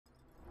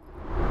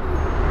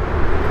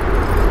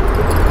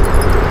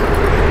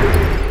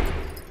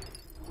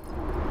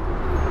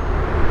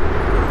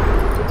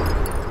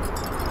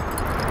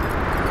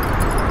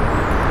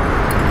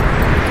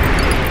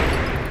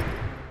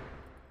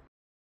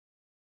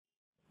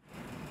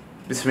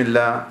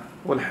Bismillah,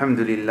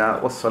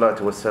 walhamdulillah, wassalatu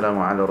wassalamu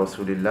ala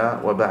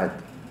rasulillah, wa ba'd.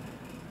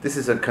 This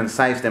is a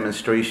concise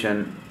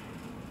demonstration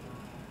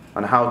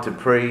on how to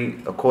pray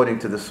according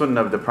to the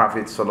Sunnah of the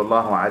Prophet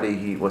sallallahu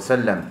alaihi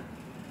wasallam.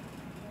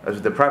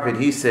 As the Prophet,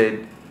 he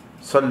said,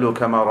 Sallu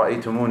kama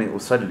ra'aytumuni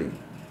usalli.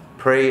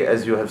 Pray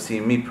as you have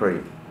seen me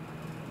pray.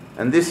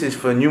 And this is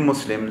for new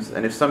Muslims,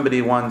 and if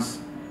somebody wants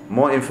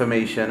more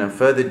information and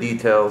further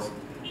detailed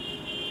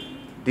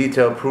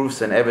proofs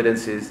and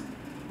evidences,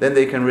 then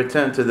they can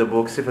return to the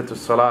book Sifatul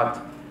Salat,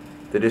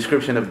 the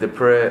description of the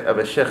prayer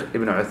of Shaykh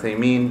ibn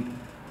al-Uthaymeen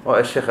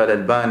or Shaykh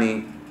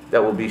al-Albani,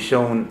 that will be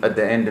shown at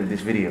the end of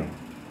this video.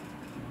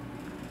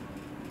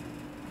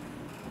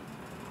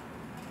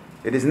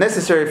 It is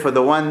necessary for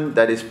the one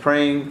that is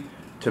praying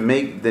to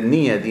make the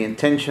niyyah, the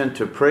intention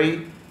to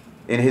pray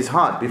in his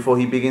heart before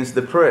he begins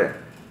the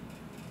prayer.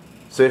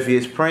 So if he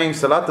is praying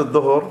Salat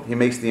al-Dhuhr, he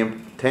makes the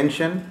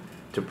intention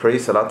to pray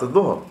Salat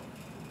al-Dhuhr.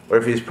 Or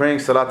if he is praying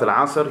Salat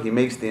al-Asr, he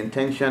makes the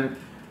intention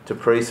to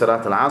pray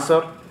Salat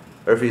al-Asr.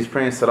 Or if he is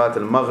praying Salat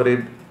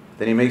al-Maghrib,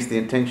 then he makes the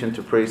intention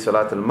to pray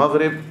Salat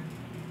al-Maghrib.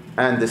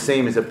 And the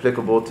same is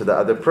applicable to the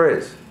other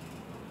prayers.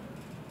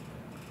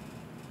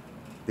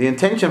 The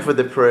intention for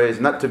the prayer is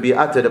not to be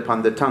uttered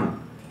upon the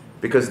tongue,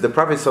 because the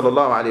Prophet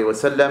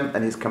ﷺ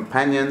and his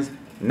companions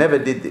never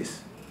did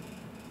this.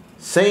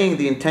 Saying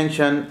the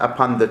intention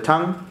upon the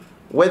tongue,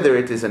 whether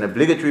it is an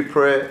obligatory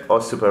prayer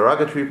or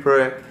supererogatory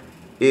prayer,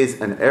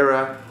 is an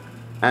error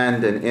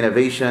and an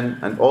innovation,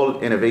 and all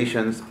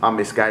innovations are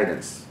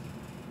misguidance.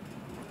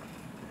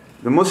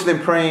 The Muslim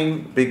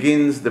praying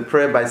begins the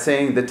prayer by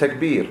saying the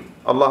takbir,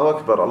 Allahu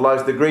Akbar, Allah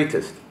is the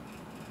greatest.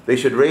 They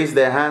should raise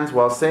their hands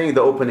while saying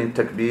the opening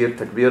takbir,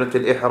 takbirat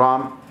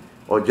al-ihram,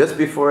 or just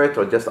before it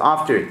or just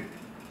after it,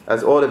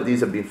 as all of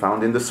these have been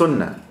found in the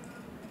Sunnah.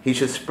 He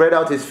should spread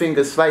out his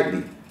fingers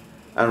slightly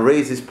and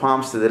raise his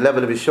palms to the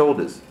level of his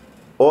shoulders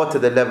or to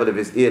the level of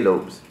his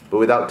earlobes, but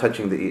without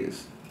touching the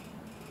ears.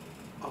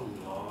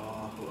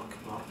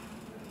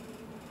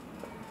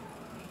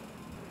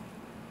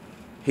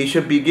 He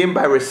should begin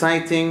by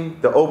reciting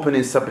the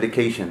opening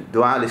supplication,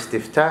 Dua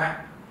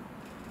al-Istiftah,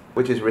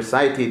 which is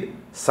recited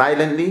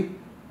silently.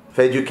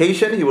 For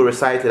education, he will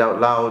recite it out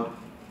loud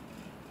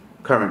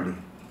currently.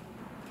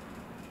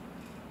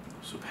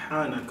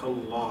 Subhanaka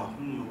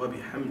Allahumma wa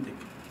bihamdik,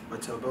 wa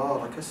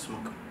tabarak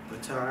ismuk, wa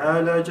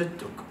ta'ala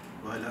jadduk,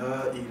 wa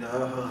la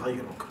ilaha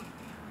ghayruk.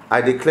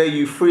 I declare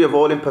you free of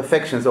all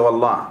imperfections, O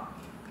Allah,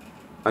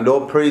 and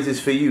all praise is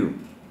for you.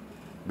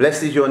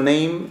 Blessed is your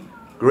name,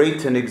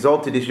 great and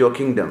exalted is your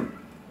kingdom,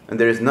 and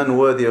there is none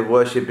worthy of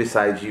worship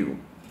besides you.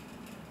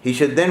 He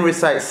should then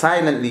recite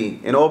silently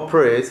in all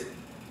prayers,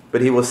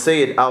 but he will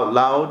say it out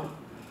loud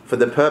for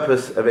the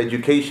purpose of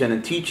education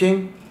and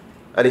teaching,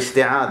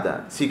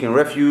 al-isti'ādah, seeking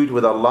refuge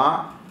with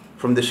Allah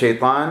from the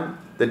shaitan,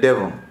 the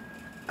devil.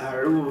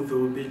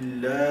 A'udhu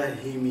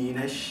billahi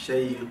minash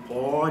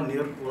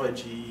shaytanir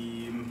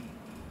rajim.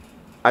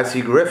 I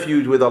seek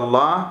refuge with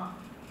Allah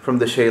from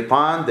the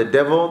shaitan, the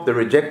devil, the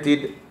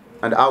rejected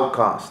and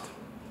outcast.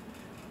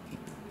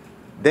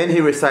 Then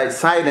he recites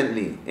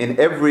silently in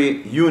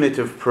every unit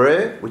of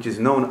prayer, which is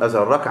known as a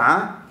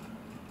rak'ah,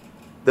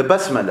 the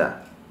basmala.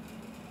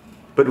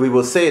 But we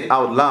will say it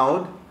out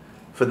loud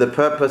for the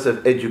purpose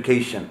of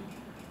education.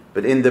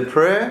 But in the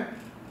prayer,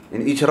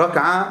 in each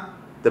rak'ah,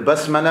 the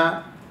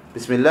basmala,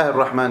 Bismillah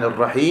ar-Rahman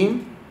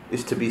ar-Rahim,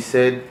 is to be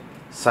said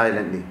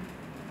silently.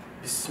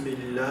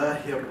 Bismillah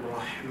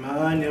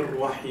ar-Rahman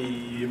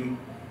ar-Rahim.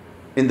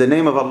 In the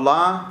name of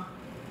Allah,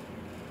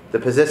 the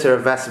possessor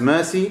of vast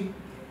mercy,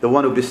 the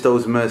one who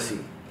bestows mercy.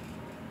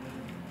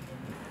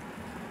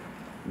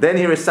 Then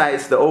he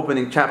recites the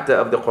opening chapter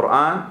of the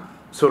Quran,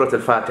 Surah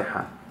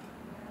Al-Fatiha.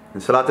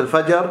 In Salat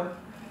Al-Fajr,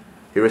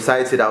 he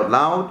recites it out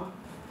loud.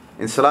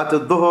 In Salat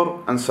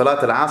Al-Dhuhr and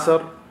Salat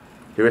Al-Asr,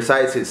 he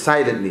recites it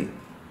silently.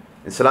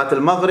 In Salat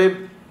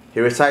Al-Maghrib,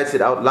 he recites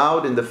it out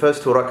loud in the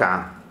first two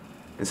rak'ah.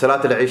 In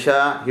Salat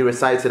Al-Isha, he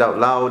recites it out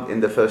loud in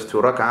the first two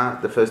rak'ah,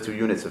 the first two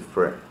units of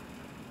prayer.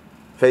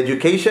 For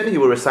education, he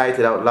will recite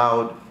it out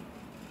loud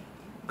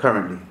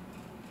currently.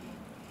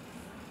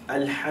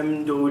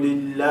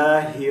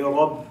 Alhamdulillahi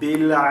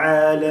Rabbil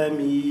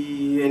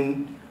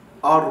Alameen,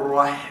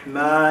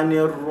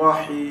 Ar-Rahmanir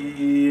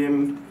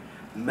Rahim,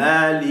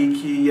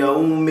 Maliki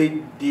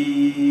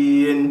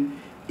Yawmiddin,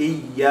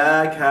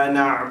 Iyyaka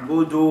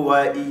na'budu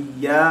wa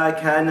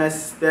iyyaka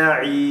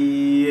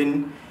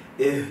nasta'in,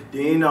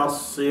 Ihdina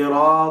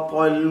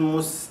as-siratal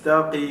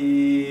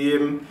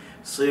mustaqim,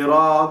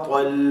 صراط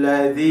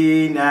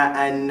الذين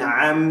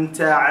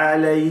أنعمت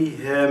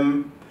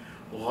عليهم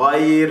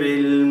غير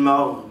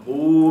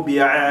المغضوب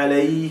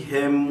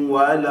عليهم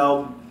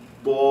ولا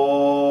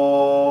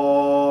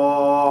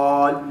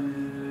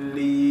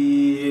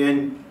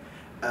الضالين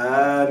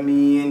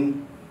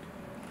آمين.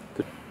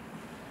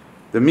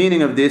 The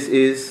meaning of this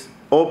is,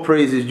 all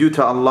praise is due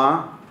to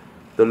Allah,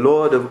 the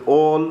Lord of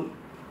all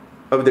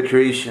of the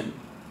creation,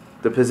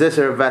 the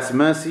possessor of vast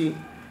mercy,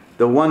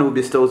 the one who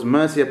bestows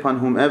mercy upon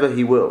whomever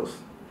He wills,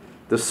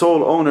 the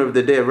sole owner of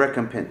the day of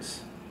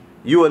recompense.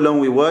 You alone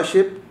we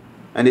worship,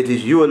 and it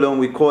is you alone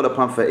we call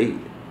upon for aid.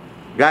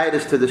 Guide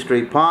us to the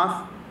straight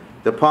path,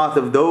 the path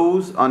of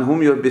those on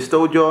whom you have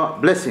bestowed your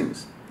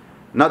blessings,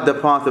 not the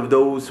path of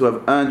those who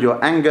have earned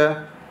your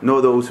anger,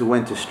 nor those who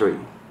went astray.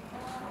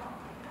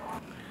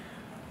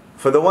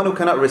 For the one who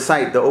cannot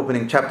recite the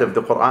opening chapter of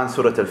the Quran,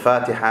 Surah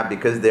Al-Fatiha,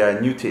 because they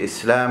are new to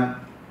Islam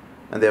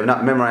and they have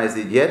not memorized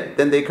it yet,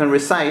 then they can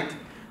recite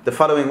the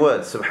following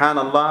words: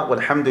 Subhanallah,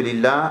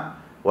 walhamdulillah,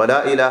 wa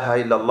la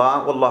ilaha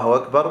illallah, wallahu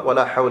akbar, wa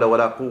la hawla wa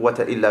la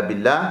quwwata illa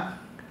billah,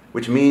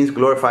 which means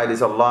glorified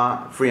is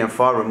Allah, free and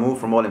far removed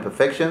from all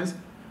imperfections.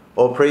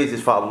 All praise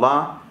is for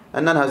Allah,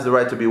 and none has the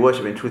right to be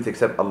worshipped in truth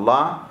except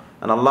Allah,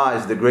 and Allah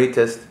is the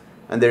greatest,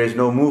 and there is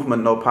no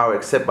movement, no power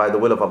except by the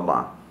will of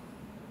Allah.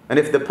 And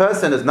if the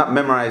person has not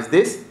memorized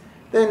this,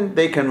 then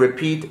they can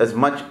repeat as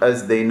much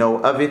as they know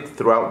of it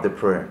throughout the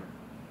prayer.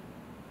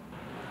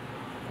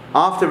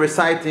 After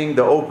reciting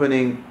the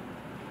opening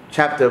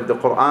chapter of the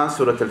Quran,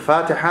 Surah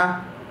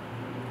Al-Fatiha,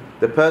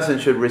 the person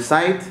should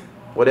recite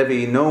whatever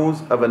he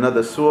knows of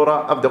another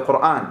surah of the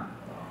Quran.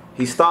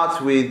 He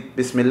starts with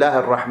Bismillah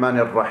ar-Rahman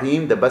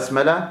ar-Rahim, the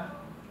Basmala,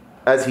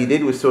 as he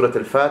did with Surah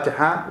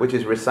Al-Fatiha, which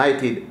is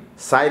recited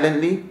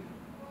silently.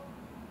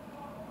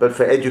 But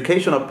for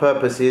educational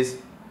purposes,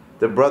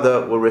 the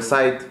brother will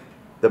recite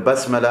the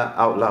Basmala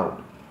out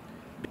loud.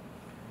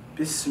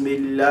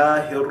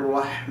 Bismillah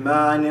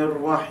ar-Rahman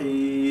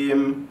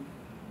ar-Rahim.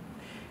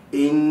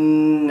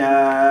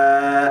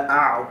 Inna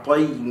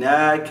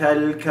a'taynaka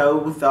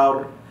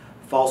al-kawthar.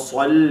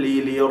 فَصَلِّ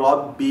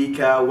لِرَبِّكَ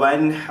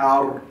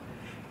وَانْحَرْ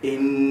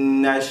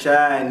إِنَّ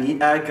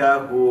شَانِئَكَ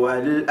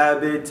هُوَ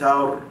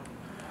الْأَبْتَرُ.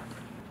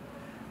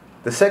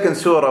 The second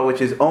surah,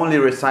 which is only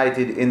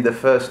recited in the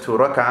first two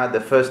rak'ah, the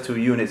first two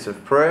units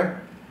of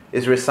prayer,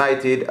 is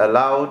recited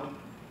aloud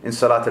in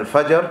Salat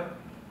al-Fajr,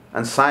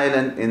 and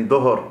silent in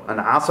Dhuhr and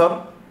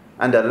Asr,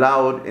 and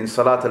aloud in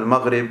Salat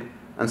al-Maghrib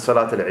and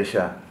Salat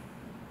al-Isha.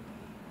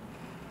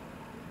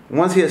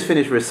 Once he has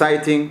finished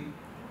reciting,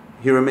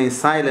 he remains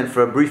silent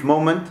for a brief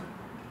moment,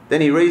 then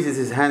he raises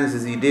his hands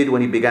as he did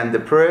when he began the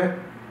prayer,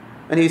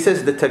 and he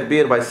says the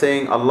takbir by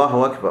saying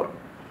Allahu Akbar.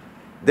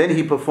 Then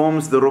he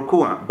performs the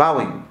ruku',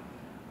 bowing,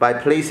 by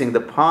placing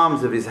the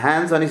palms of his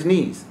hands on his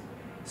knees,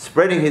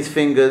 spreading his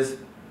fingers,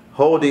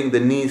 holding the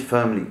knees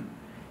firmly.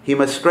 He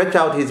must stretch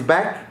out his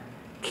back,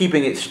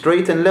 keeping it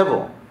straight and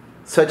level,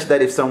 such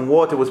that if some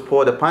water was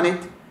poured upon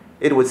it,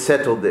 it would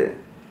settle there.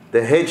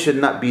 The head should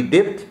not be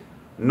dipped,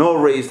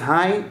 nor raised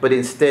high, but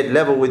instead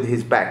level with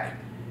his back.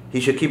 He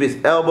should keep his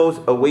elbows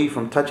away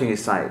from touching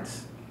his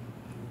sides.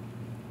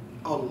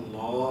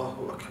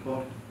 Allahu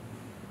Akbar.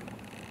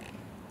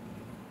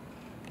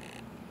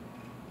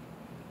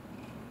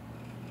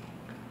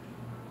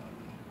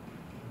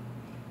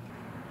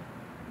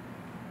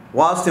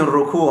 Whilst in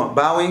ruku',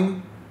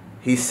 bowing,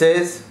 he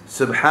says,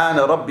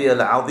 Subhana Rabbi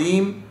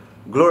al-Azim,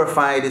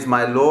 glorified is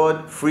my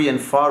Lord, free and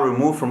far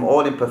removed from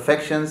all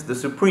imperfections, the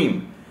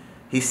Supreme.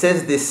 He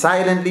says this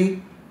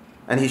silently,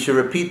 and he should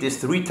repeat this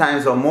 3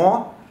 times or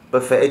more,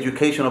 but for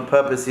educational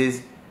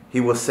purposes, he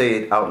will say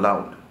it out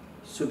loud.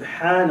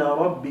 Subhana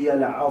Rabbi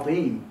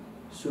al-Azim.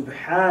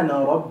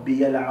 Subhana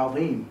Rabbi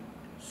al-Azim.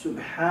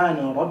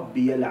 Subhana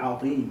Rabbi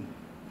al-Azim.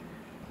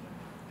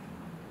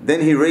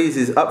 Then he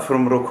raises up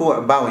from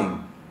ruku',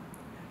 bowing,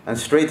 and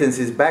straightens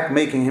his back,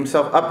 making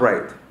himself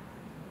upright.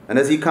 And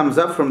as he comes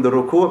up from the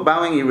ruku',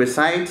 bowing, he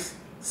recites,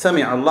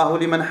 Sami' Allahu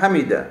liman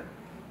hamida.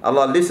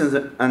 Allah listens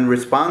and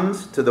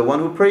responds to the one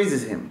who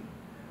praises him.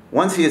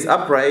 Once he is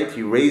upright,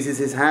 he raises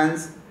his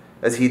hands,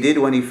 as he did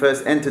when he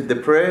first entered the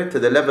prayer, to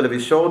the level of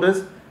his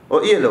shoulders or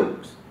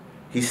earlobes.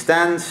 He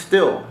stands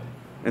still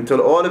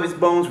until all of his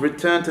bones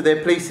return to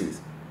their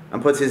places,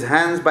 and puts his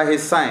hands by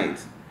his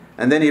sides.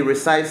 And then he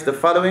recites the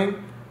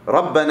following,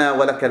 Rabbana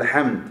wa lakal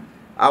hamd.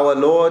 Our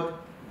Lord,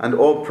 and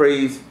all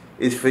praise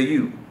is for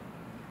you.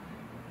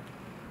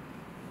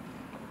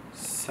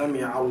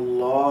 Sami'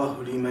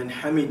 Allahu liman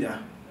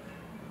hamida.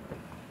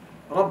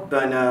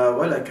 Rabbana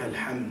wa lakal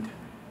hamd.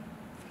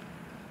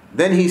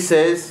 Then he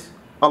says,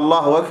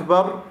 Allahu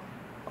Akbar,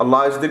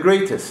 Allah is the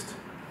greatest.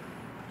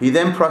 He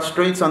then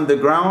prostrates on the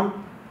ground,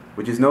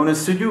 which is known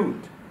as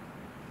sujood,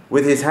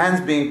 with his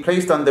hands being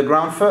placed on the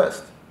ground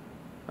first.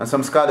 And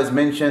some scholars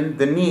mention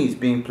the knees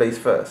being placed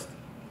first.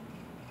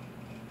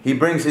 He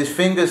brings his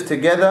fingers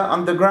together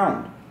on the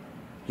ground.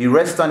 He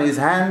rests on his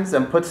hands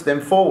and puts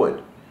them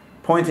forward,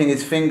 pointing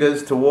his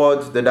fingers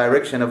towards the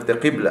direction of the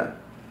Qibla.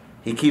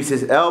 He keeps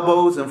his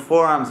elbows and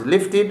forearms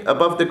lifted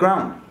above the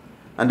ground,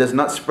 and does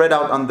not spread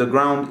out on the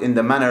ground in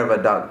the manner of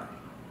a dog.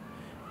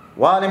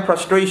 While in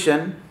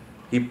prostration,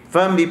 he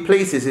firmly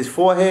places his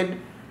forehead,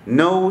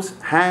 nose,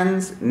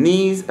 hands,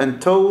 knees,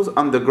 and toes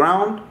on the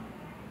ground,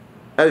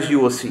 as you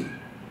will see.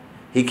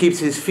 He keeps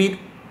his feet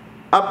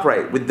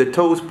upright with the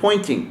toes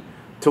pointing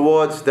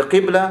towards the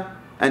Qibla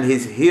and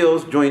his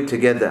heels joined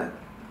together.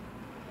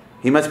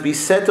 He must be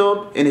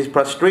settled in his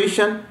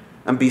prostration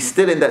and be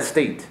still in that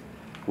state,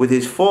 with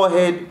his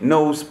forehead,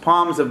 nose,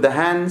 palms of the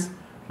hands,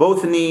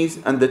 both knees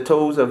and the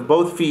toes of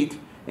both feet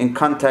in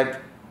contact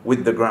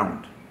with the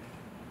ground.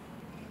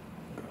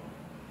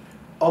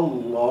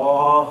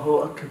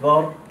 Allahu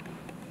Akbar.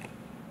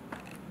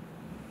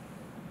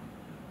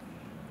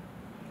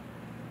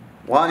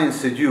 While in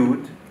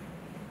sujood,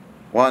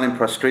 while in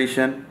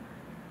prostration,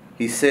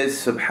 he says,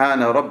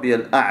 Subhana Rabbi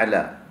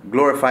al-A'la,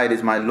 glorified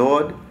is my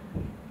Lord,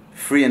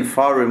 free and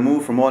far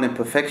removed from all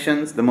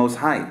imperfections, the Most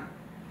High.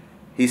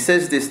 He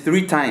says this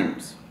 3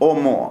 times or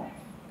more,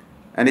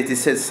 and it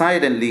is said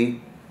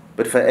silently,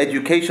 but for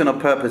educational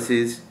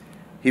purposes,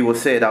 he will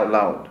say it out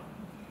loud.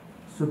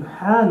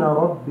 Subhana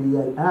Rabbi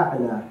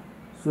al-A'la,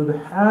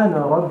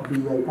 Subhana Rabbi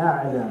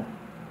al-A'la,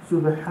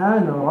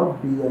 Subhana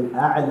Rabbi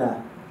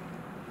al-A'la.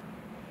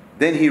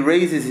 Then he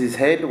raises his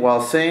head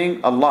while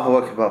saying, Allahu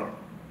Akbar,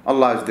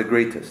 Allah is the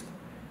greatest.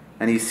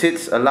 And he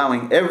sits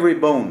allowing every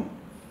bone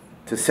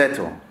to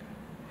settle.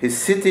 His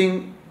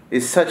sitting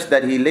is such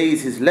that he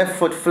lays his left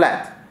foot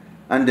flat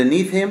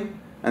underneath him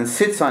and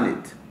sits on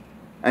it.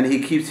 And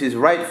he keeps his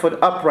right foot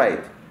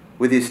upright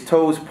with his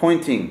toes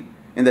pointing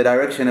in the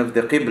direction of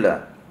the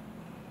Qibla,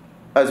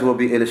 as will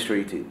be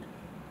illustrated.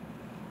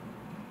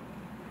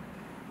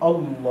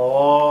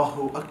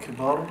 Allahu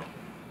Akbar.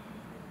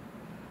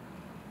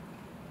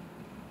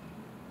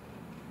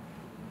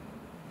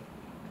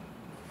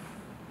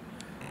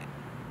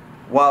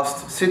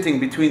 Whilst sitting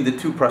between the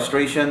 2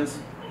 prostrations,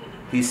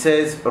 he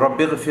says,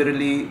 Rabbi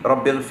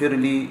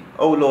ghfirli,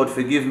 O Lord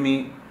forgive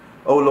me,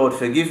 O Lord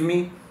forgive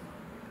me.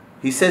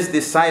 He says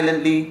this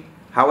silently,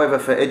 however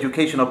for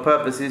educational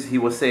purposes he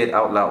will say it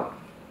out loud.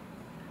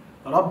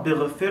 Rabbi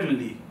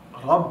ghfirli,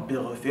 Rabbi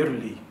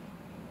ghfirli.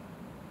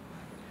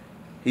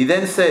 He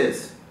then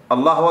says,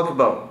 Allahu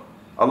Akbar,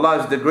 Allah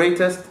is the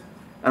greatest,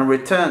 and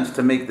returns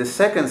to make the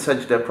second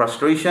sajda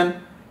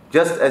prostration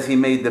just as he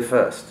made the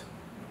first.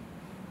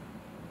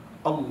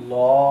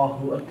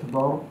 Allahu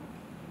Akbar.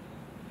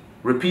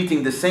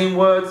 Repeating the same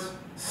words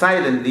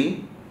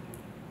silently,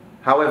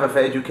 however for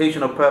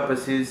educational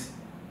purposes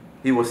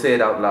he will say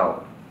it out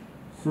loud.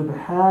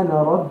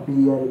 Subhana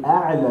Rabbi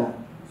al-A'la,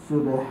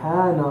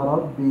 Subhana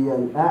Rabbi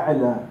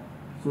al-A'la,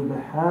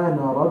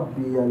 Subhana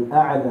Rabbi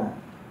al-A'la.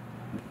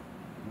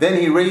 Then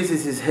he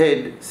raises his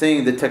head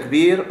saying the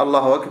takbir,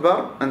 Allahu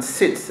Akbar, and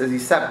sits as he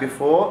sat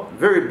before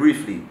very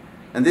briefly.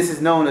 And this is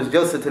known as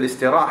Jalsat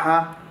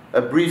al-Istiraha,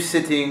 a brief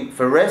sitting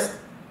for rest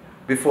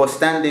before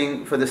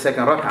standing for the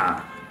second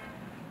rak'ah.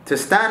 To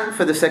stand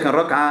for the second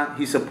rak'ah,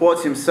 he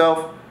supports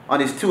himself on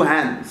his 2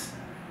 hands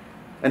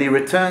and he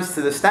returns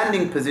to the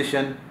standing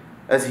position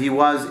as he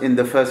was in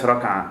the first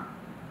rak'ah.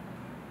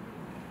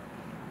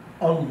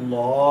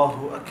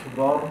 Allahu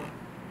Akbar.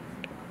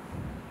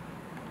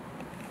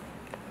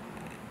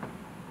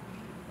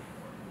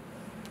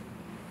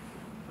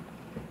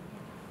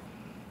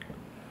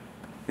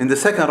 In the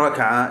second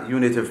rak'ah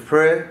unit of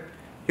prayer,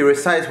 he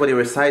recites what he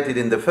recited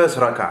in the first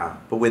rak'ah,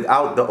 but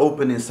without the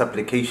opening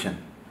supplication.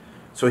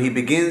 So he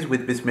begins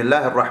with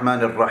Bismillah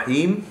ar-Rahman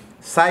ar-Rahim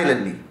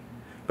silently,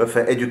 but for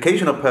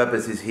educational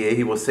purposes here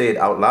he will say it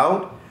out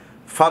loud,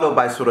 followed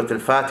by Surah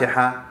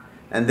Al-Fatiha,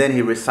 and then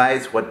he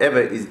recites whatever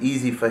is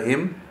easy for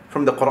him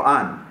from the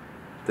Quran.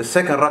 The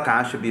second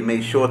rak'ah should be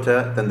made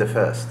shorter than the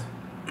first.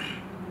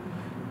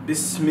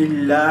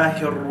 Bismillah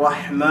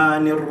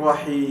ar-Rahman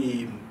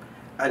ar-Rahim.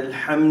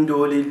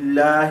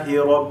 Alhamdulillahi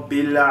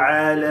Rabbil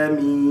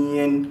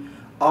Alameen.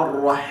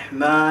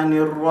 Ar-Rahman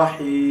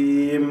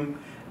ar-Rahim.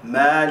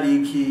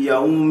 Maliki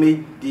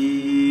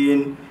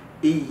Yawmiddin.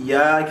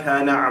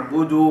 Iyyaka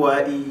na'budu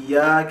wa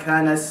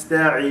iyyaka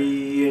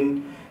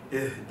nasta'in.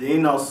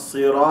 اهدنا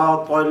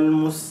الصراط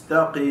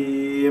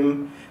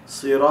المستقيم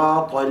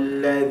صراط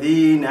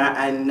الذين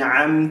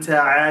أنعمت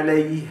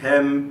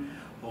عليهم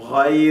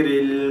غير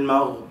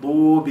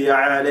المغضوب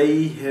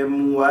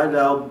عليهم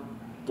ولا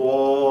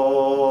الضالين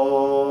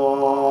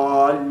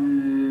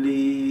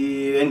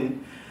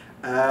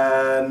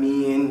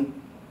آمين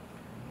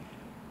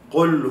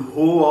قل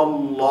هو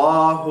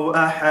الله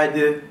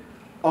أحد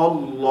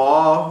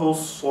الله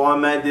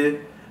الصمد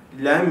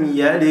لم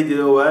يلد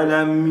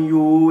ولم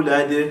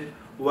يولد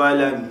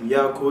ولم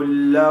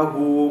يكن له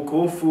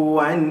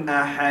كفوا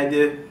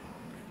أحد.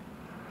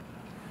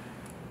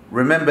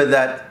 Remember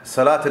that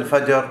Salat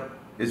al-Fajr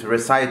is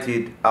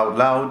recited out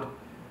loud.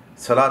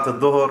 Salat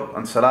al-Dhuhr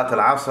and Salat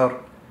al-Asr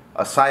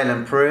are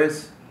silent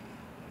prayers.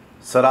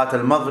 Salat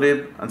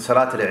al-Maghrib and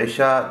Salat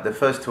al-Isha, the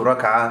first 2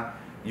 rak'ah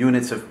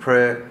units of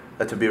prayer,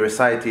 are to be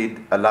recited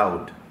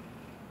aloud.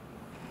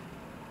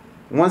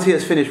 Once he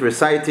has finished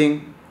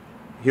reciting,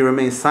 he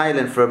remains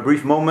silent for a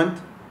brief moment.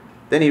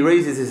 Then he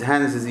raises his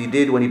hands as he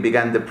did when he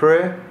began the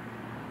prayer,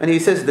 and he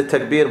says the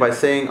takbir by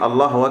saying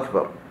Allahu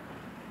Akbar.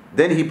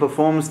 Then he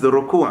performs the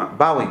ruku',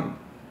 bowing,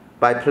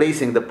 by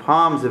placing the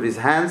palms of his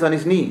hands on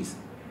his knees,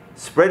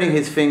 spreading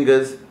his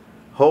fingers,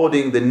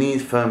 holding the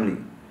knees firmly.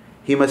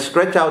 He must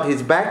stretch out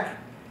his back,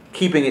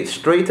 keeping it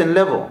straight and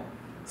level,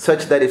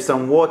 such that if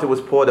some water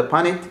was poured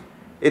upon it,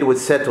 it would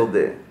settle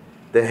there.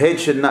 The head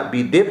should not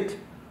be dipped,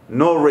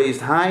 nor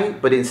raised high,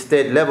 but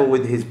instead level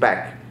with his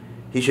back.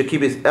 He should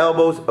keep his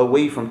elbows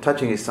away from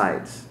touching his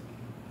sides.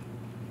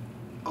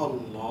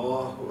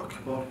 Allahu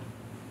Akbar.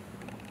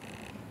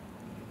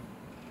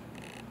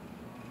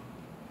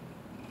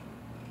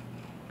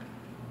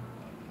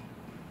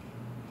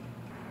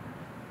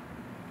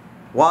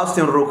 Whilst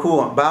in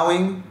ruku'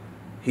 bowing,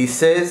 he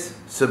says,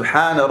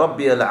 Subhana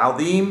Rabbi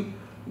al-Azim,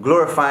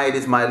 glorified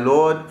is my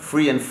Lord,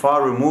 free and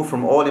far removed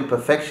from all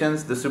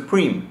imperfections, the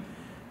Supreme.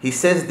 He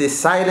says this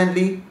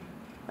silently,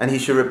 and he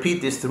should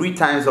repeat this 3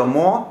 times or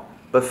more,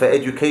 but for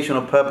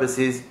educational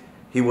purposes,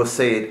 he will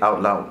say it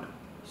out loud.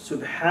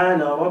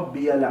 Subhana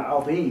Rabbi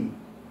al-Azim,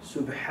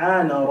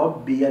 Subhana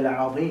Rabbi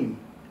al-Azim,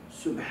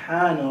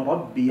 Subhana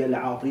Rabbi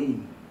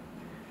al-Azim.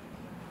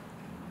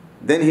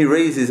 Then he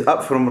raises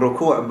up from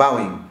ruku'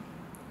 bowing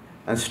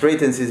and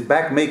straightens his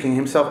back, making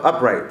himself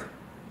upright.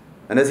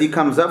 And as he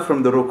comes up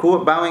from the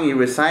ruku' bowing, he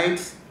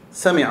recites,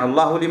 Sami'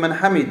 Allahu liman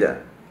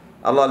hamida.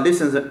 Allah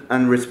listens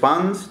and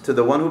responds to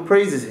the one who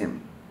praises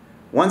him.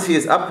 Once he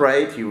is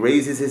upright, he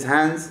raises his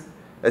hands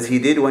as he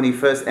did when he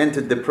first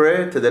entered the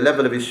prayer to the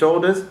level of his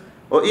shoulders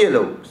or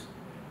earlobes.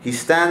 He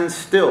stands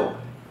still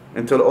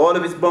until all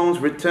of his bones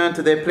return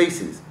to their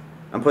places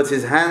and puts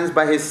his hands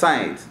by his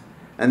sides.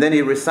 And then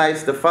he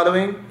recites the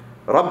following,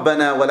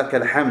 Rabbana wa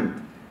lakal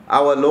hamd.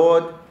 Our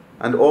Lord,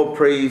 and all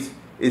praise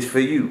is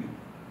for you.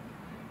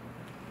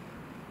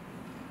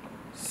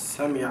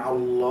 سمع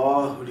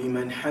الله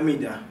لمن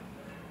حمده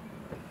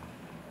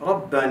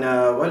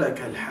ربنا ولك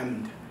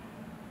الحمد.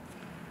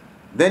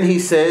 Then he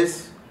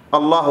says,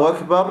 Allahu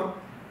Akbar,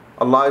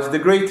 Allah is the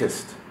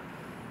greatest.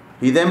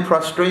 He then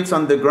prostrates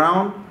on the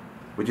ground,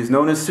 which is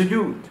known as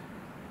sujood,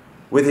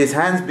 with his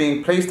hands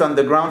being placed on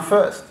the ground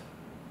first.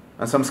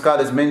 And some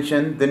scholars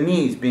mention the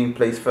knees being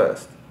placed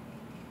first.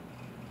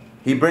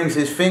 He brings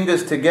his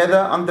fingers together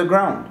on the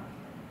ground.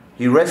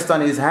 He rests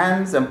on his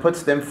hands and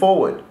puts them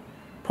forward,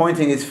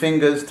 pointing his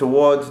fingers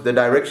towards the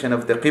direction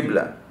of the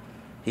Qibla.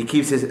 He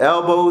keeps his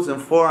elbows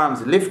and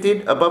forearms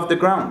lifted above the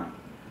ground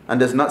and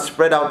does not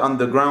spread out on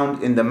the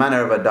ground in the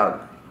manner of a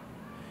dog.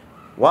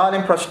 While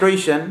in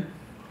prostration,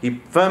 he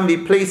firmly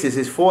places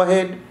his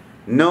forehead,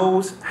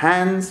 nose,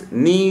 hands,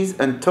 knees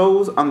and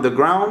toes on the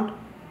ground,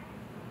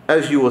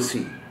 as you will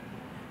see.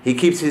 He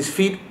keeps his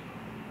feet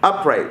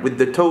upright with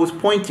the toes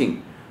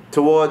pointing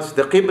towards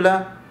the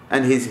Qibla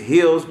and his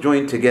heels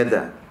joined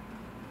together.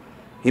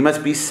 He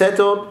must be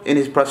settled in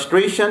his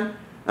prostration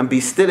and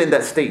be still in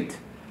that state,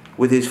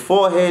 with his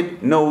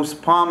forehead, nose,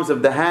 palms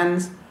of the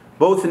hands,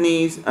 both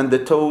knees and the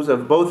toes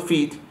of both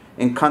feet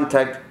in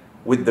contact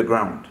with the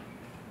ground.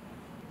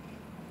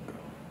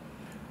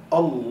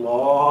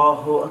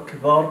 Allahu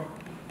Akbar.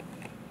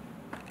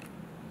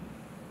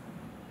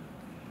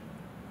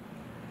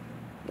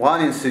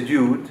 While in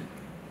sujood,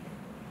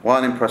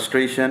 while in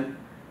prostration,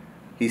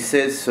 he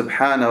says,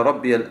 Subhana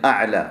Rabbi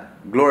al-A'la,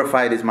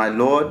 glorified is my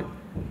Lord,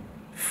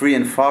 free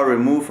and far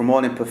removed from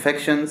all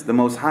imperfections, the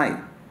Most High.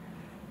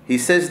 He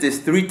says this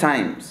 3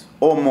 times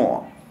or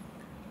more,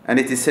 and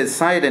it is said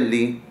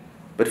silently,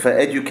 but for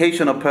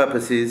educational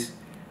purposes,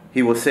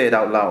 he will say it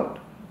out loud.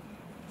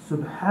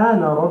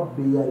 Subhana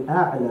Rabbi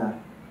al-A'la,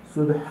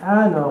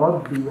 Subhana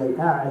Rabbi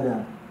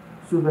al-A'la,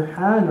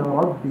 Subhana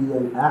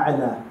Rabbi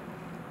al-A'la.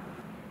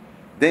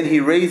 Then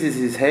he raises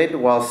his head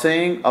while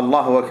saying,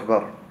 Allahu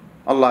Akbar,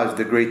 Allah is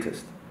the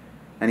greatest.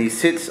 And he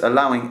sits,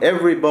 allowing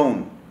every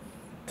bone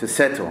to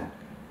settle.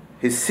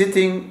 His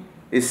sitting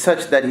is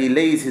such that he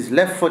lays his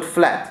left foot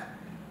flat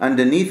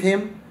underneath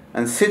him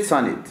and sits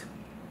on it.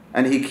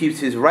 And he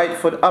keeps his right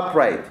foot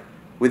upright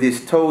with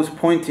his toes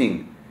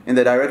pointing in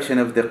the direction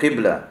of the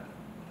Qibla,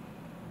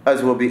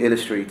 as will be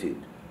illustrated.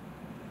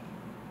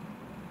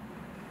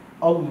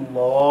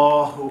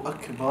 Allahu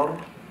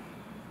Akbar.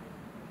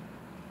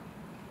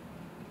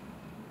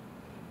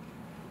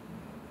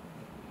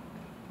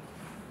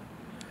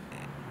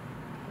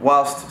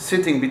 Whilst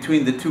sitting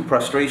between the 2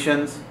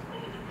 prostrations,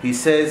 he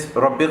says,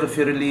 Rabbi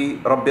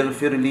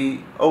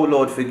ghfirli, O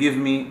Lord forgive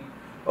me,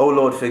 O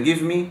Lord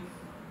forgive me.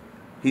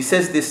 He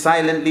says this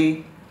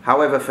silently,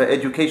 however for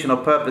educational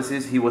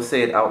purposes he will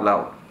say it out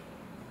loud.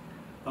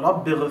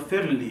 Rabbi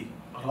ghfirli,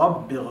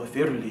 Rabbi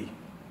ghfirli.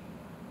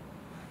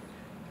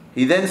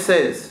 He then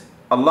says,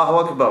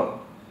 Allahu Akbar,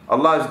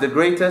 Allah is the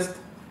greatest,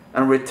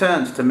 and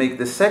returns to make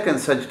the second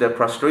sajda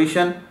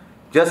prostration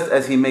just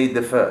as he made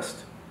the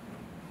first.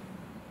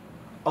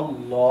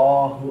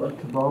 Allahu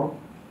Akbar.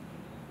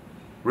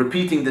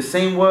 Repeating the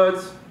same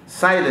words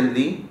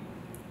silently,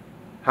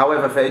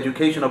 however for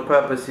educational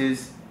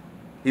purposes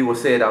he will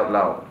say it out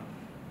loud.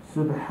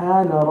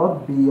 Subhana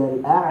Rabbi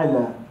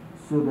al-A'la,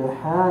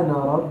 Subhana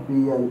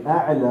Rabbi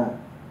al-A'la,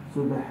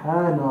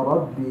 Subhana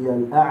Rabbi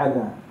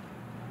al-A'la.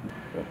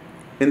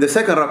 In the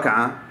second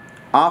rak'ah,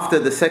 after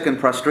the second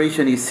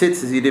prostration, he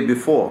sits as he did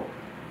before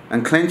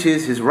and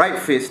clenches his right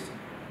fist,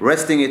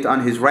 resting it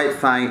on his right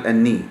thigh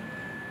and knee.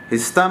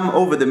 His thumb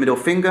over the middle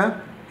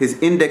finger, his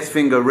index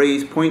finger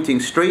raised pointing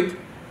straight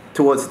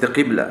towards the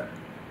Qibla,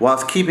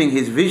 whilst keeping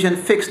his vision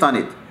fixed on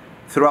it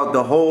throughout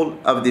the whole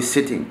of this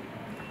sitting.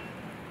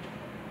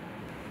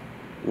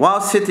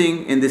 While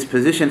sitting in this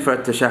position for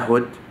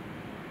at-tashahhud,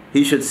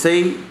 he should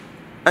say,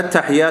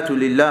 At-tahiyatu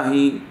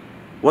lillahi,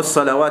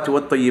 was-salawatu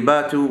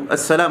wat-tayyibatu,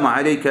 Assalamu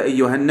alayka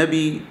ayyuha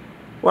an-nabi,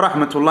 wa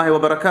rahmatullahi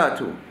wa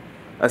barakatuh,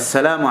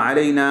 Assalamu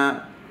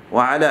alayna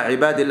wa ala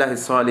ibadillahi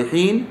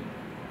as-salihin,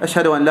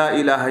 Ashhadu an la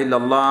ilaha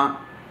illallah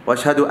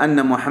وأشهد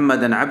أن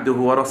محمدا عبده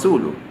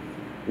ورسوله.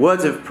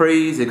 Words of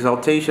praise,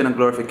 exaltation and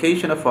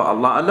glorification are for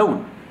Allah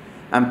alone.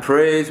 And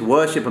praise,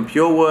 worship and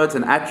pure words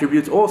and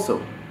attributes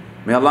also.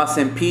 May Allah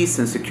send peace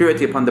and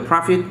security upon the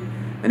Prophet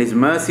and his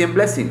mercy and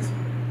blessings.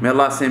 May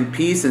Allah send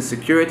peace and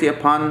security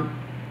upon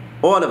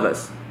all of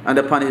us and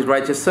upon his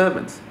righteous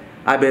servants.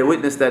 I bear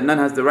witness that none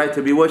has the right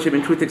to be worshipped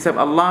in truth except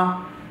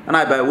Allah, and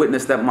I bear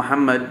witness that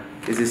Muhammad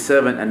is his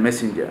servant and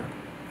messenger.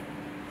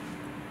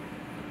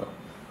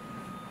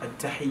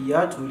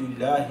 التحيات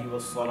لله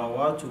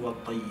والصلوات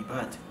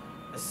والطيبات.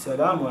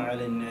 السلام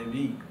على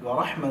النبي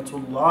ورحمة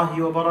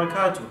الله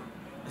وبركاته.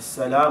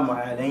 السلام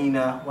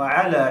علينا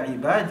وعلى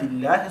عباد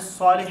الله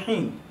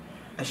الصالحين.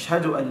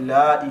 أشهد أن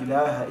لا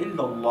إله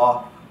إلا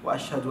الله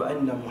وأشهد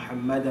أن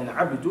محمدا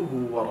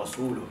عبده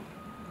ورسوله.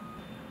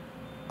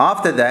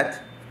 After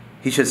that,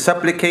 he should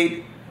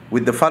supplicate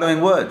with the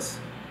following words.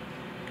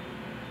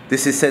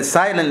 This is said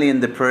silently in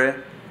the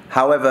prayer.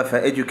 However, for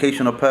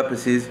educational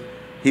purposes,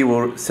 he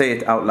will say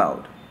it out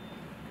loud.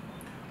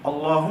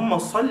 اللهم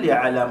صل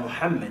على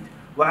محمد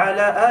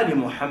وعلى آل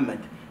محمد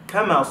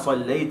كما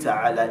صليت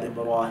على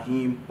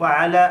إبراهيم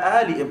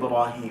وعلى آل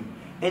إبراهيم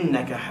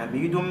إنك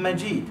حميد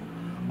مجيد.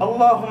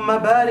 اللهم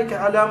بارك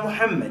على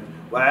محمد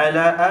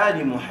وعلى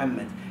آل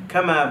محمد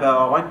كما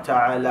باركت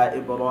على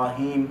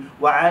إبراهيم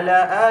وعلى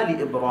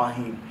آل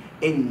إبراهيم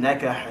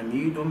إنك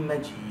حميد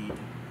مجيد.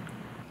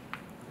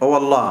 O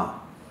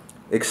Allah,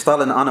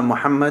 extol and honor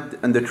Muhammad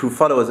and the true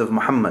followers of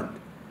Muhammad,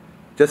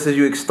 just as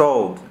you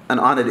extolled and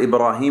honored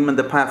Ibrahim and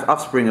the pious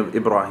offspring of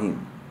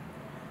Ibrahim.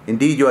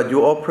 Indeed, you are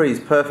due all praise,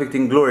 perfect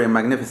in glory and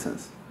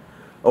magnificence.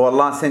 O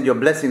Allah, send your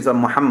blessings on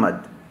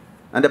Muhammad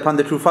and upon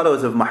the true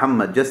followers of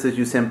Muhammad, just as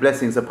you send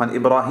blessings upon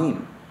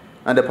Ibrahim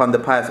and upon the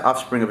pious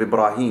offspring of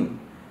Ibrahim.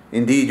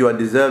 Indeed, you are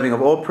deserving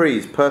of all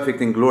praise,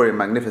 perfect in glory and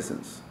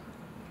magnificence.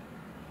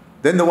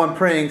 Then the one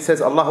praying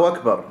says, Allahu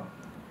Akbar.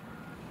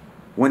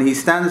 When he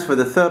stands for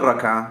the third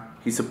rak'ah,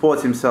 he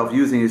supports himself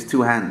using his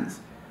two hands,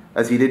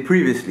 as he did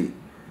previously.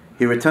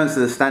 He returns to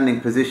the standing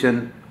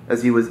position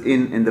as he was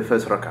in the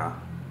first rak'ah.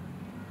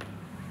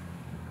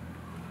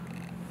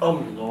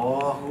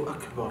 Allahu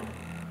Akbar.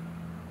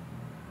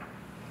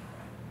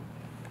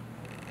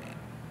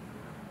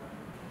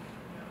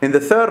 In the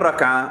third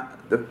rak'ah,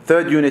 the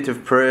third unit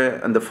of prayer,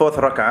 and the fourth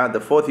rak'ah, the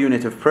fourth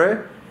unit of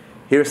prayer,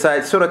 he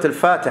recites Surah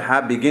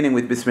Al-Fatiha beginning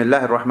with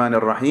Bismillah ar-Rahman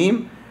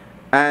ar-Rahim,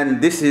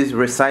 and this is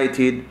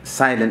recited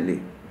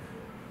silently.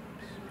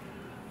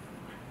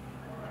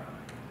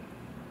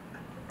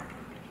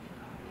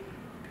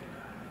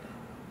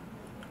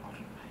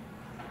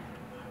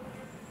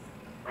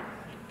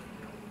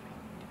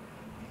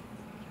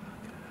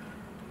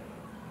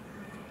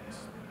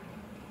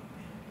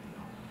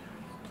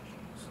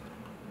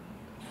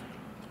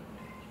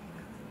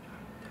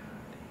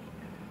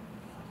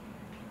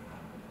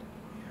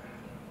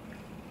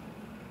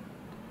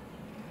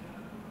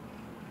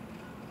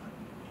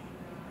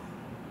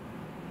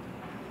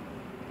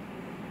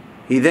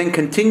 He then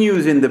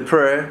continues in the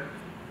prayer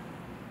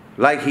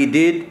like he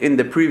did in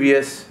the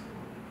previous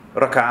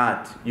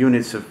raka'at,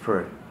 units of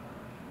prayer.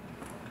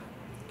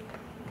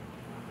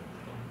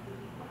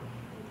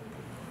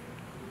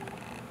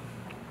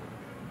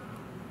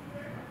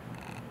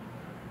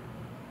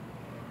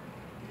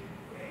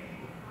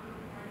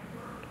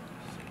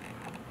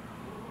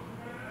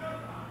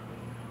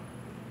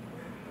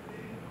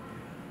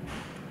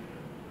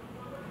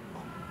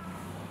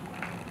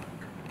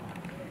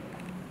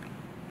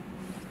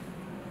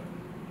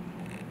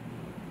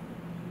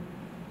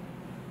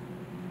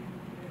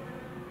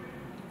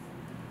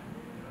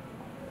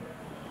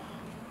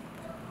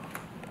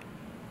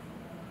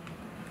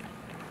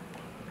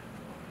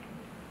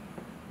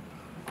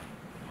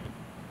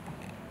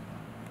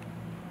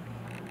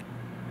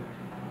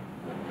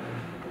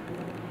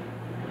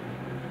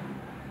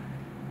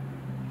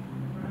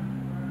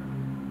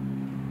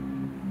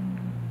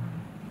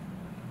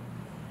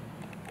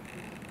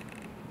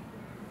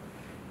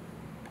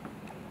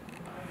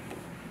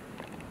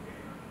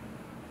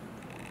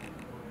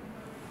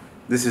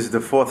 This is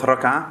the fourth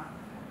rak'ah,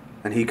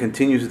 and he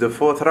continues the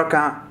fourth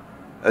rak'ah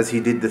as he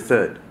did the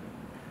third.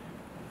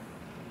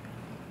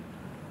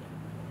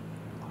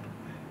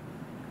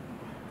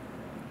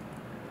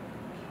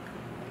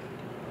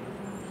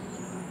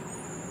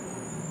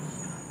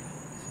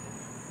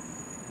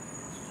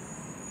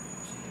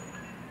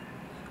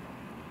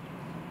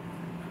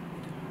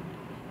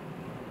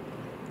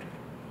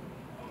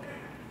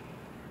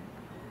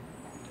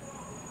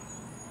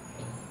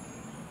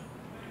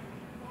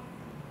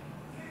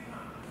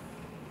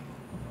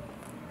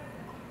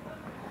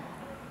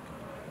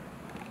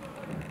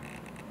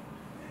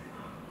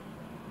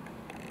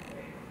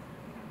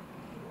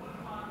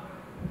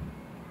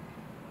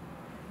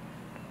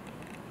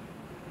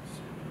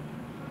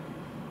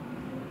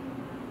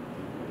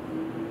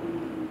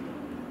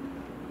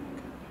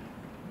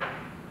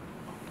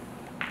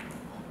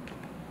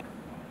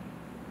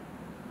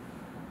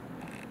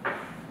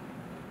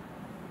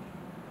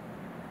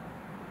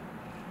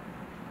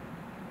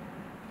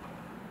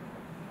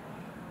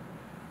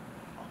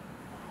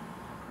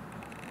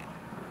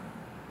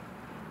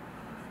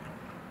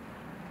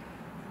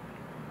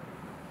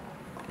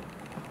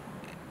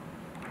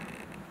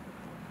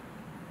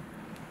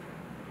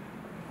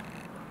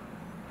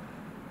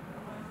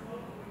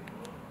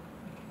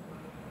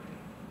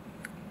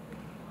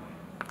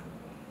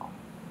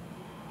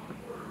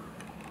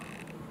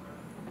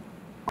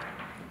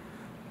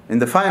 In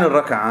the final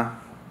rak'ah,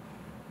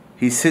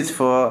 he sits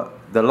for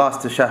the last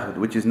tashahhud,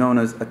 which is known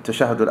as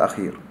at-tashahhud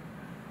al-akhir.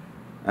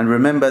 And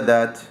remember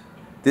that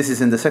this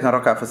is in the second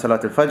rak'ah for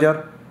Salat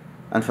al-Fajr,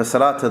 and for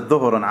Salat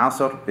al-Dhuhr and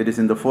Asr, it is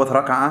in the fourth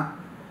rak'ah.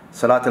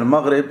 Salat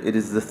al-Maghrib, it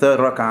is the third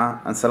rak'ah,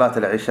 and Salat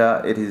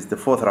al-Isha, it is the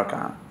fourth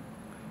rak'ah.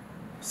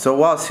 So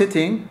while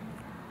sitting,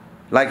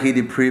 like he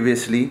did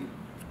previously,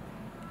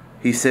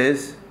 he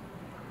says,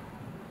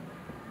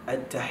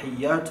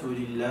 التحيات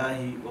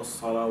لله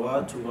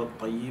والصلوات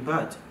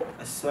والطيبات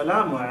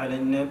السلام على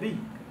النبي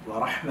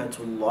ورحمة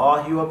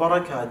الله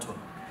وبركاته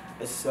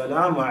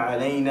السلام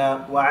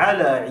علينا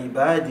وعلى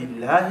عباد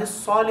الله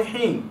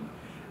الصالحين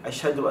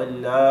أشهد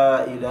أن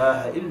لا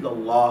إله إلا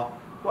الله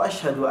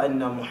وأشهد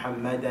أن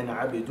محمدا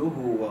عبده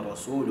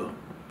ورسوله.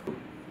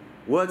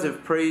 Words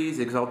of praise,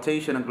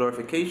 exaltation and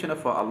glorification are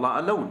for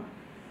Allah alone.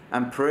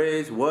 And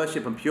praise,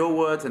 worship and pure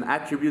words and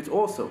attributes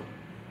also.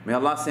 May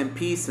Allah send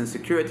peace and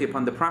security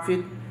upon the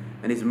Prophet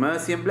and his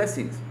mercy and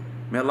blessings.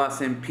 May Allah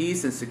send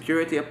peace and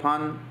security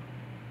upon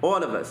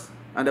all of us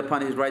and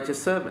upon his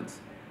righteous servants.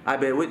 I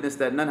bear witness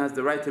that none has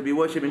the right to be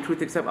worshipped in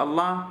truth except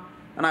Allah,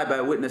 and I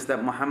bear witness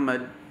that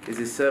Muhammad is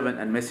his servant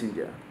and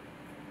messenger.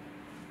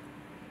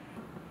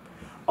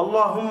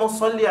 اللهم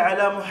صل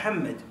على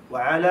محمد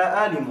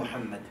وعلى آل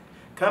محمد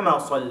كما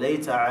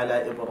صليت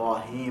على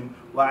إبراهيم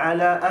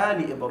وعلى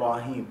آل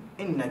إبراهيم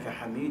إنك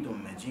حميد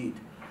مجيد.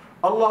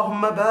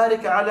 اللهم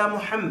بارك على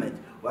محمد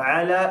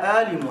وعلى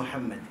آل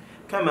محمد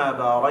كما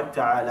باركت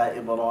على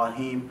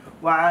إبراهيم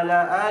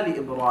وعلى آل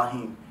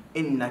إبراهيم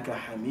إنك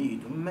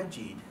حميد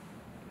مجيد.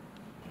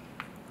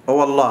 O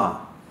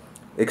Allah,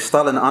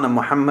 extol and honor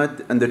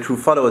Muhammad and the true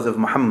followers of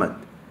Muhammad,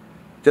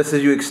 just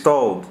as you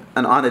extolled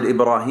and honored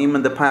Ibrahim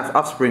and the pious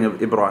offspring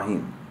of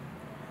Ibrahim.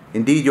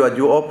 Indeed, you are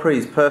due all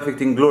praise,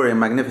 perfect in glory and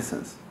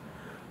magnificence.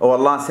 O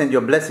Allah, send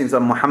your blessings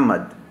on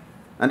Muhammad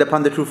and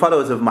upon the true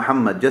followers of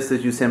Muhammad, just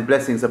as you sent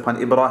blessings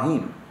upon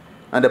Ibrahim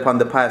and upon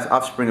the pious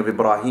offspring of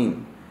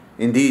Ibrahim.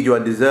 Indeed, you are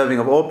deserving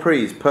of all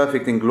praise,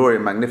 perfect in glory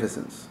and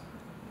magnificence.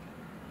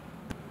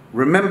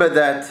 Remember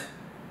that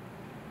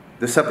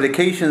the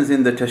supplications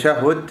in the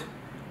tashahhud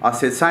are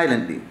said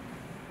silently,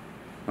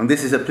 and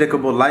this is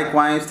applicable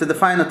likewise to the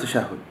final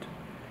tashahhud.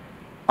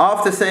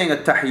 After saying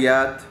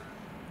at-tahiyyat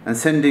and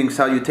sending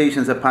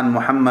salutations upon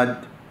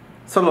Muhammad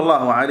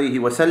sallallahu alaihi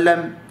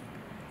wasallam,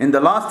 in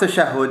the last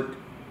tashahhud,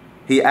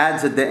 he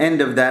adds at the end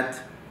of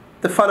that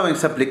the following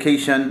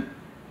supplication,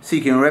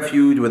 seeking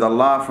refuge with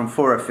Allah from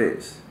four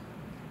affairs.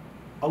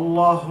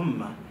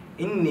 اللهم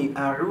إني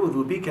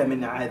أعوذ بك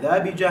من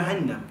عذاب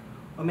جهنم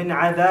ومن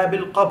عذاب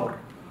القبر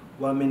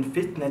ومن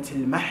فتنة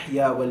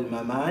المحيا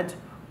والممات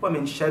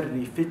ومن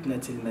شر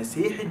فتنة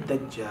المسيح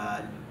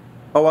الدجال.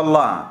 O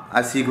Allah,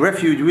 I seek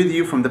refuge with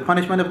you from the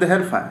punishment of the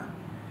hellfire,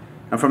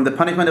 and from the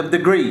punishment of the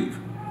grave,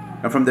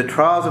 and from the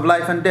trials of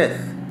life and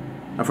death,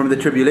 and from the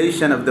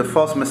tribulation of the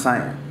false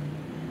Messiah.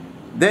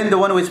 Then the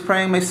one who is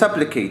praying may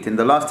supplicate in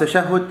the last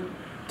tashahhud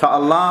to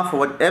Allah for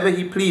whatever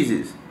He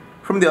pleases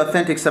from the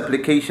authentic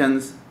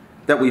supplications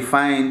that we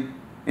find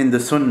in the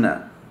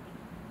Sunnah.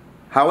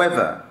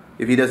 However,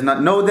 if he does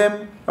not know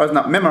them or has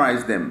not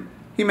memorized them,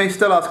 he may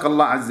still ask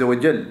Allah Azza wa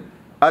Jal,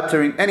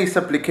 uttering any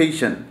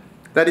supplication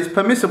that is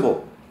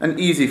permissible and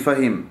easy for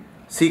him,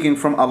 seeking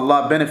from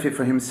Allah benefit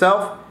for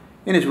himself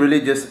in his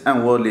religious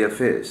and worldly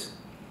affairs.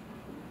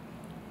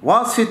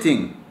 While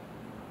sitting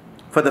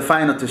for the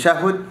final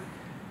tashahhud,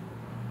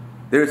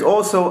 there is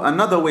also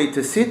another way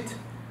to sit,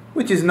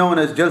 which is known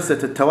as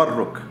jalsat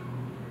al-tawarruk,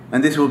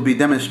 and this will be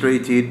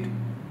demonstrated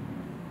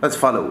as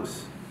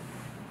follows.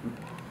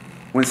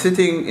 When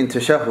sitting in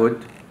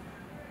tashahhud,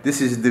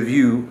 this is the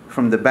view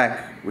from the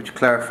back, which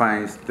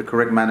clarifies the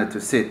correct manner to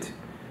sit,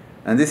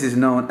 and this is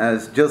known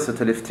as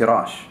jalsat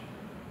al-iftirash,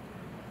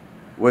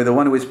 where the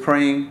one who is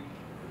praying,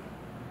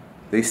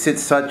 they sit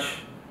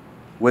such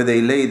where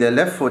they lay their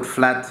left foot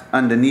flat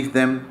underneath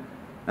them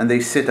and they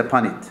sit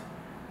upon it,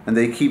 and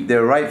they keep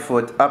their right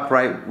foot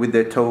upright with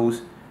their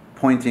toes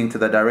pointing to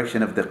the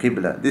direction of the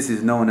qibla. This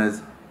is known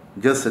as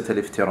jalsat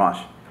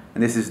al-iftirash,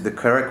 and this is the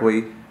correct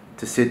way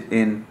to sit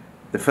in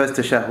the first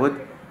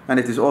tashahhud, and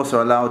it is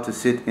also allowed to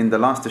sit in the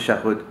last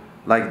tashahhud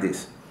like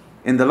this.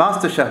 In the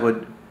last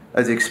tashahhud,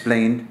 as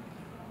explained,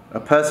 a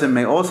person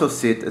may also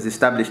sit, as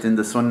established in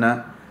the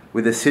Sunnah,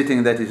 with a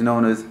sitting that is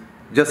known as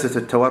jalsat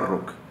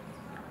al-tawarruk.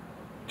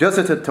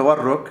 Jalsat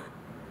al-tawarruk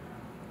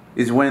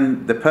is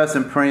when the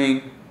person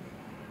praying,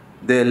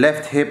 their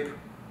left hip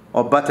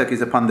or buttock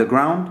is upon the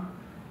ground,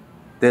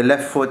 their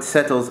left foot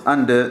settles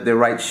under their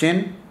right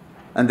shin,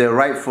 and their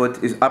right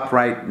foot is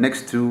upright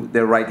next to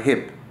their right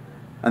hip,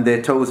 and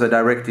their toes are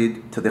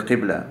directed to the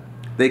qibla.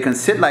 They can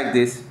sit like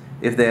this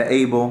if they are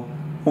able,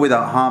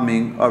 without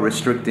harming or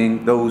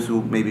restricting those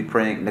who may be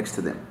praying next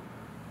to them.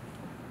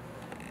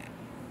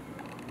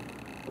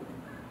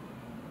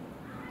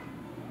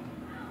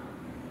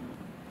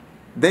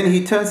 Then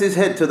he turns his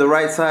head to the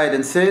right side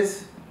and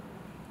says,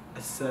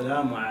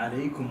 Assalamu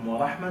alaikum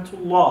wa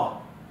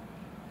rahmatullah.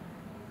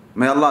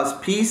 May Allah's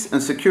peace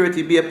and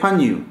security be upon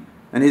you,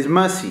 and His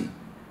mercy.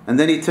 And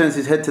then he turns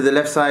his head to the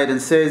left side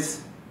and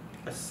says,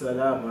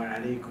 Assalamu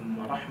alaikum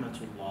wa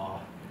rahmatullah.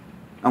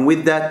 And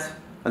with that,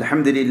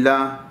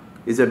 alhamdulillah,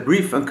 is a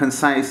brief and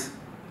concise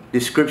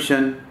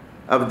description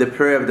of the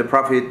prayer of the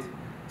Prophet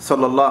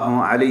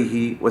salallāhu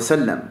alaihi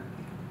wasallam.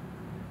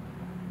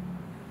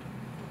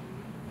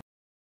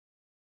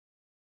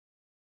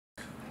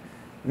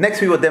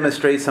 Next, we will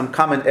demonstrate some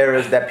common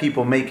errors that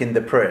people make in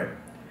the prayer.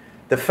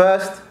 The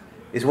first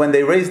is when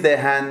they raise their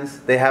hands,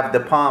 they have the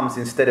palms,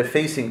 instead of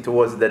facing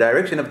towards the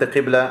direction of the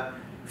Qibla,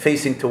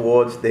 facing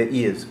towards their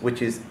ears,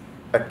 which is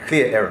a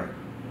clear error.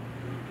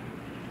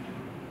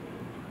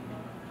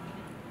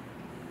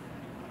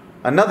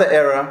 Another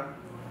error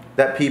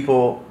that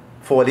people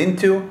fall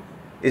into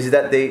is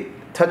that they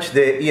touch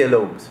their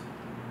earlobes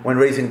when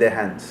raising their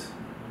hands.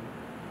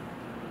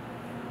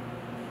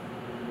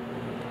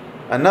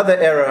 Another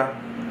error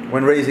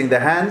when raising the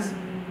hands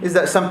is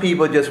that some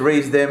people just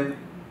raise them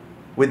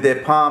with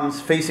their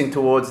palms facing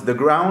towards the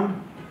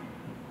ground,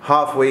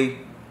 halfway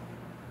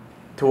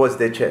towards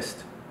their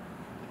chest.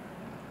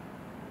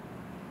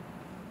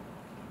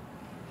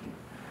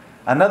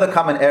 Another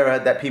common error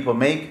that people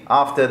make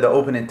after the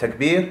opening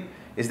takbir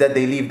is that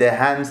they leave their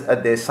hands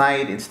at their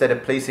side instead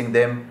of placing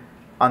them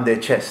on their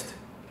chest.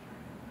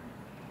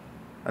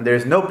 And there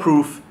is no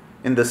proof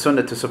in the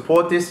Sunnah to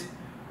support this.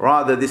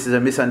 Rather, this is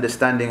a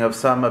misunderstanding of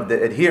some of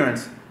the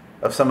adherents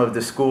of some of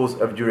the schools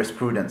of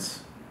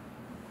jurisprudence.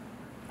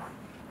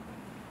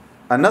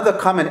 Another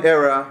common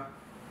error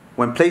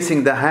when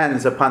placing the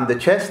hands upon the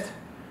chest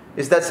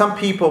is that some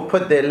people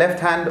put their left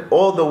hand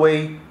all the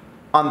way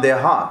on their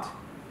heart,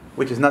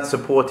 which is not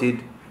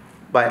supported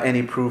by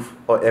any proof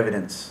or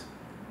evidence.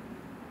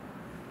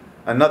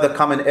 Another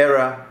common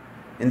error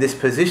in this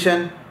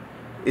position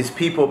is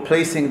people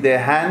placing their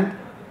hand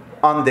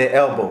on their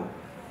elbow.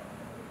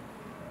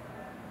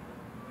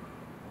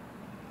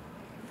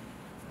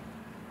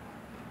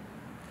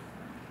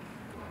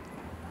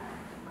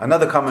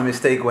 Another common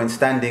mistake when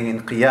standing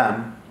in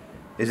qiyam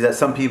is that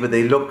some people,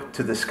 they look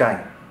to the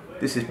sky.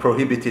 This is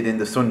prohibited in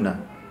the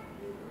Sunnah.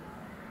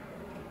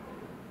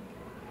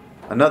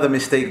 Another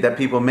mistake that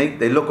people make,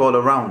 they look all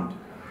around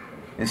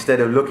instead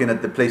of looking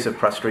at the place of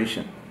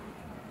prostration.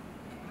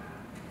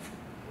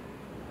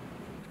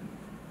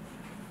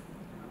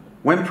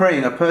 When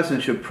praying, a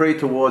person should pray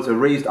towards a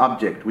raised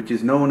object, which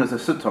is known as a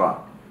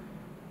sutra.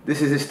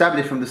 This is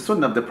established from the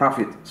Sunnah of the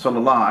Prophet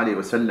sallallahu alaihi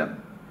wasallam.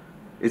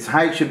 Its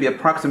height should be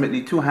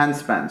approximately 2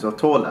 handspans or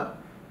taller,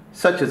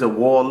 such as a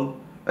wall,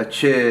 a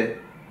chair,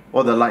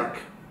 or the like.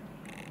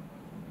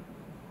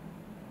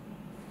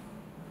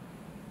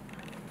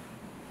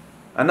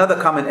 Another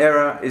common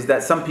error is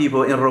that some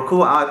people in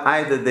ruku'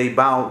 either they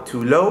bow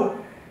too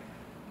low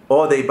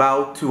or they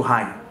bow too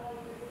high.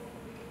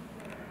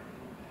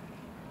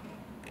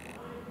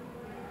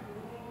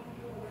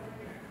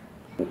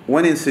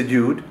 When in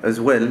sujood as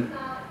well,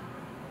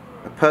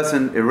 a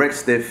person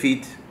erects their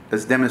feet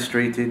as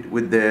demonstrated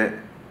with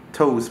their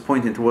toes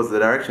pointing towards the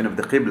direction of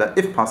the Qibla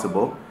if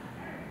possible,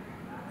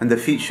 and the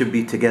feet should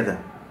be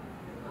together.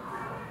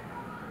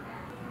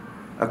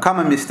 A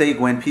common mistake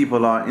when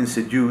people are in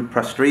sujood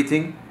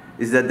prostrating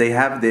is that they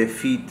have their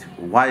feet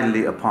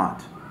widely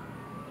apart.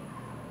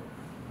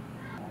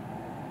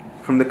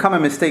 From the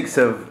common mistakes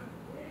of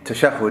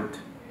tashahhud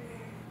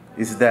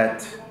is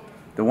that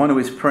the one who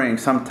is praying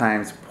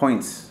sometimes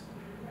points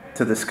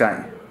to the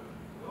sky.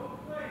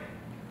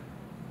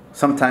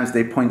 Sometimes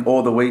they point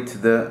all the way to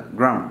the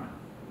ground.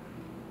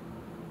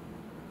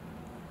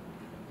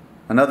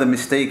 Another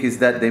mistake is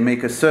that they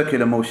make a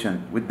circular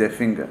motion with their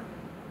finger.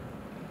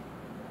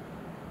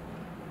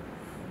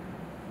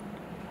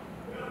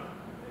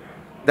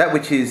 That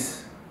which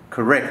is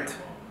correct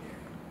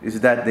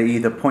is that they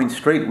either point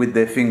straight with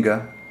their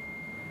finger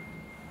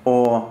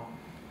or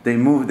they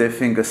move their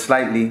finger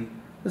slightly,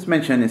 as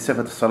mentioned in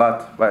Sifat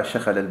al-Salat by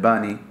Shaykh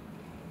al-Albani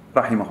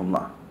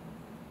rahimahullah.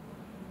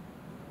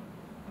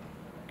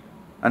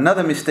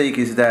 Another mistake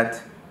is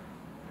that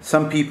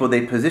some people,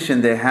 they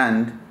position their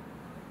hand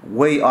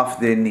way off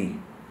their knee,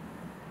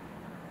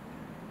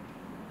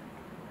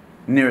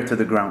 nearer to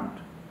the ground.